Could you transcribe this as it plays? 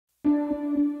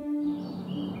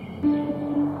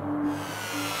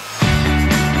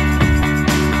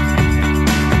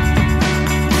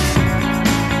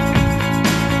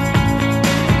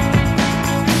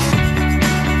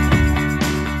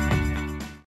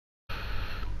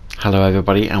Hello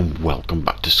everybody and welcome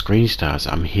back to Screen Stars.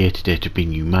 I'm here today to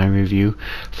bring you my review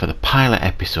for the pilot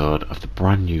episode of the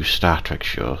brand new Star Trek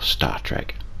show, Star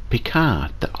Trek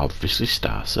Picard, that obviously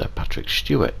stars Sir Patrick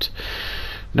Stewart.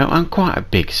 Now, I'm quite a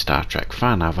big Star Trek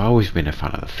fan. I've always been a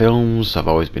fan of the films, I've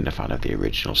always been a fan of the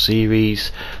original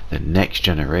series, the Next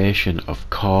Generation, of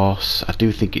course. I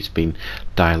do think it's been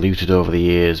diluted over the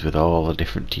years with all the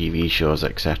different TV shows,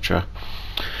 etc.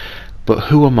 But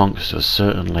who amongst us,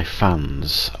 certainly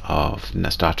fans of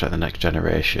Star Trek The Next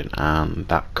Generation and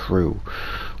that crew,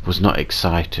 was not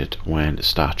excited when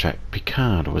Star Trek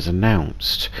Picard was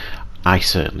announced? I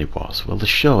certainly was. Well, the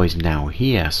show is now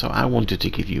here, so I wanted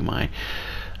to give you my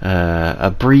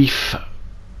a brief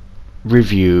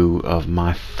review of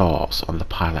my thoughts on the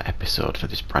pilot episode for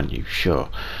this brand new show.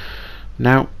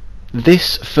 Now,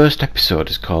 this first episode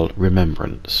is called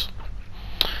Remembrance,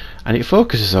 and it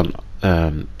focuses on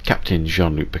Captain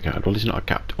Jean-Luc Picard. Well, he's not a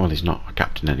captain. Well, he's not a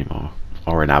captain anymore,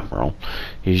 or an admiral.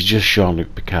 He's just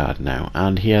Jean-Luc Picard now,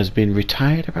 and he has been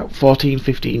retired about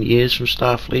 14-15 years from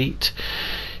Starfleet.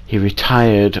 He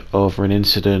retired over an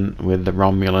incident with the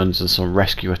Romulans and some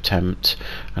rescue attempt,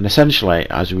 and essentially,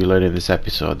 as we learn in this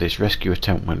episode, this rescue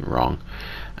attempt went wrong,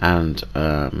 and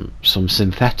some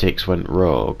synthetics went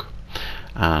rogue.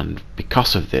 And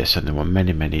because of this, and there were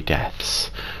many deaths,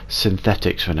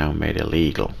 synthetics were now made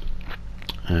illegal.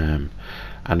 And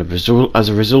as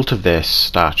a result of this,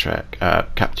 Star Trek,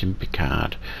 Captain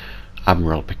Picard,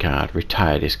 Admiral Picard,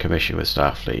 retired his commission with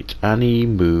Starfleet, and he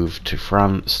moved to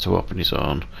France to open his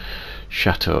own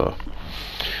chateau.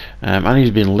 And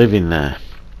he's been living there,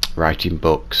 writing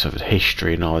books of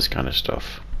history and all this kind of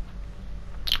stuff.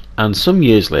 And some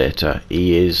years later,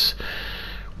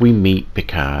 we meet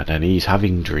Picard, and he's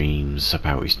having dreams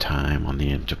about his time on the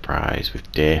Enterprise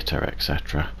with Data,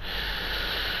 etc.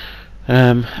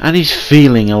 And he's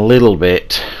feeling a little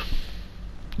bit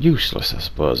useless, I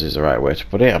suppose is the right way to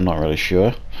put it. I'm not really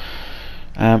sure.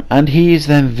 And he is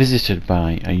then visited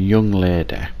by a young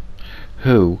lady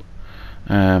who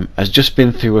has just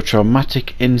been through a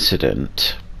traumatic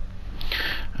incident.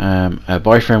 Her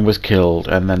boyfriend was killed,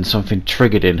 and then something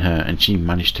triggered in her, and she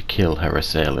managed to kill her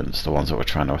assailants, the ones that were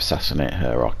trying to assassinate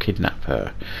her or kidnap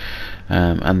her.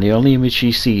 And the only image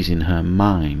she sees in her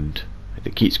mind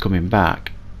that keeps coming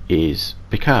back is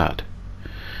Picard.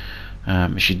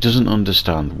 She doesn't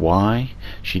understand why.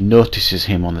 She notices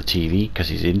him on the TV because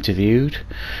he's interviewed,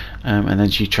 and then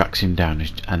she tracks him down,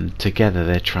 and together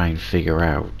they try and figure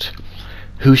out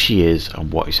who she is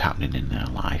and what is happening in their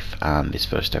life. And this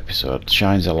first episode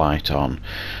shines a light on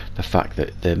the fact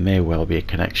that there may well be a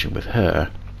connection with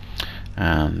her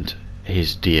and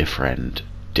his dear friend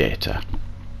Data.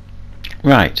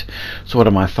 Right, so what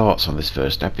are my thoughts on this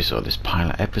first episode, this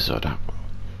pilot episode?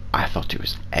 I thought it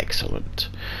was excellent.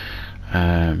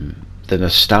 The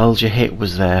nostalgia hit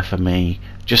was there for me.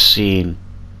 Just seeing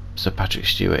Sir Patrick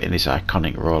Stewart in this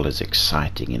iconic role is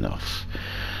exciting enough.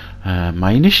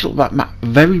 My initial,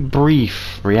 very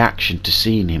brief reaction to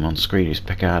seeing him on screen as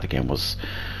Picard again was,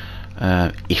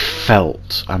 he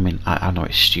felt, I know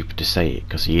it's stupid to say it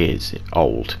because he is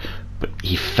old, but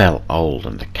he felt old,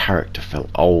 and the character felt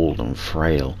old and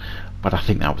frail, but I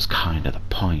think that was kind of the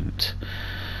point.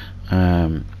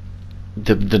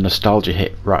 The nostalgia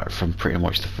hit right from pretty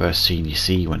much the first scene you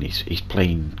see when he's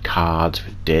playing cards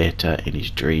with Data in his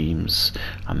dreams,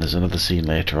 and there's another scene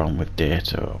later on with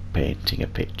Data painting a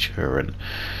picture, and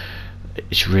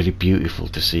it's really beautiful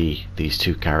to see these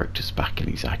two characters back in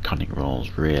these iconic roles.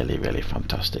 Really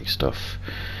fantastic stuff.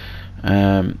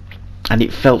 And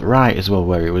it felt right as well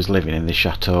where he was living in the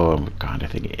chateau and kind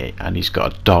of thing, and he's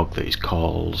got a dog that he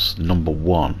calls Number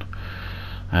One.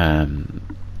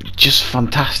 Just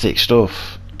fantastic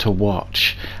stuff to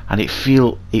watch, and it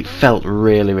felt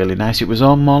really nice. It was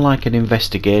all more like an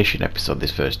investigation episode,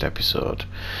 this first episode.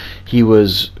 He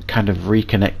was kind of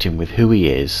reconnecting with who he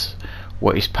is,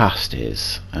 what his past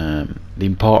is, the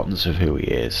importance of who he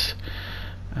is,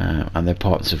 and the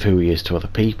importance of who he is to other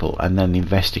people, and then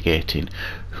investigating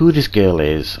who this girl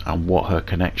is and what her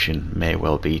connection may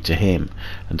well be to him,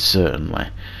 and certainly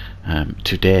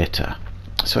to Data.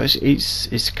 So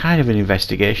it's kind of an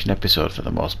investigation episode for the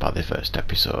most part, the first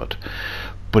episode,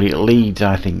 but it leads,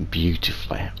 I think,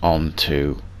 beautifully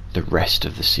onto the rest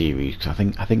of the series. I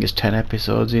think there's 10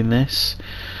 episodes in this,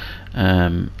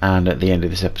 and at the end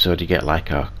of this episode you get like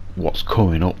a what's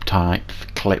coming up type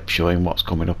clip showing what's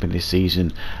coming up in this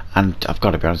season, and I've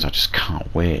got to be honest, I just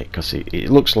can't wait, because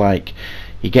it looks like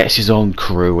he gets his own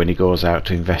crew and he goes out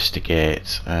to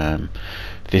investigate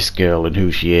this girl and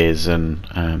who she is, and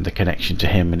the connection to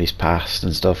him and his past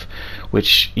and stuff,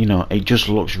 which, you know, it just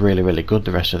looks really good,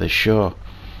 the rest of this show.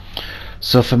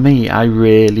 So for me, I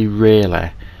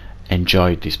really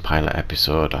enjoyed this pilot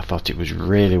episode. I thought it was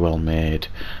really well made.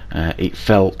 It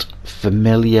felt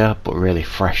familiar but really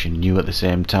fresh and new at the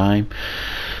same time.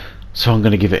 So I'm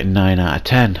going to give it a 9 out of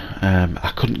 10.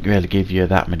 I couldn't really give you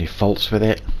that many faults with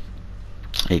it.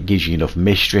 It gives you enough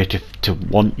mystery to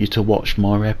want you to watch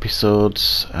more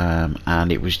episodes,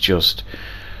 and it was just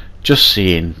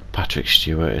seeing Patrick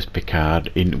Stewart as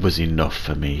Picard was enough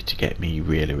for me to get me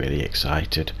really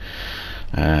excited.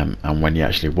 And when you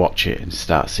actually watch it and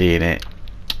start seeing it,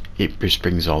 it just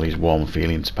brings all these warm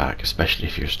feelings back, especially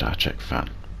if you're a Star Trek fan.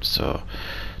 So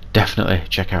definitely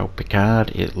check out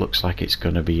Picard. It looks like it's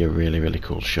going to be a really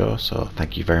cool show. So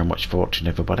thank you very much for watching,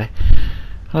 everybody,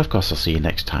 and of course I'll see you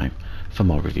next time for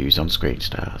more reviews on Screen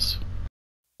Stars.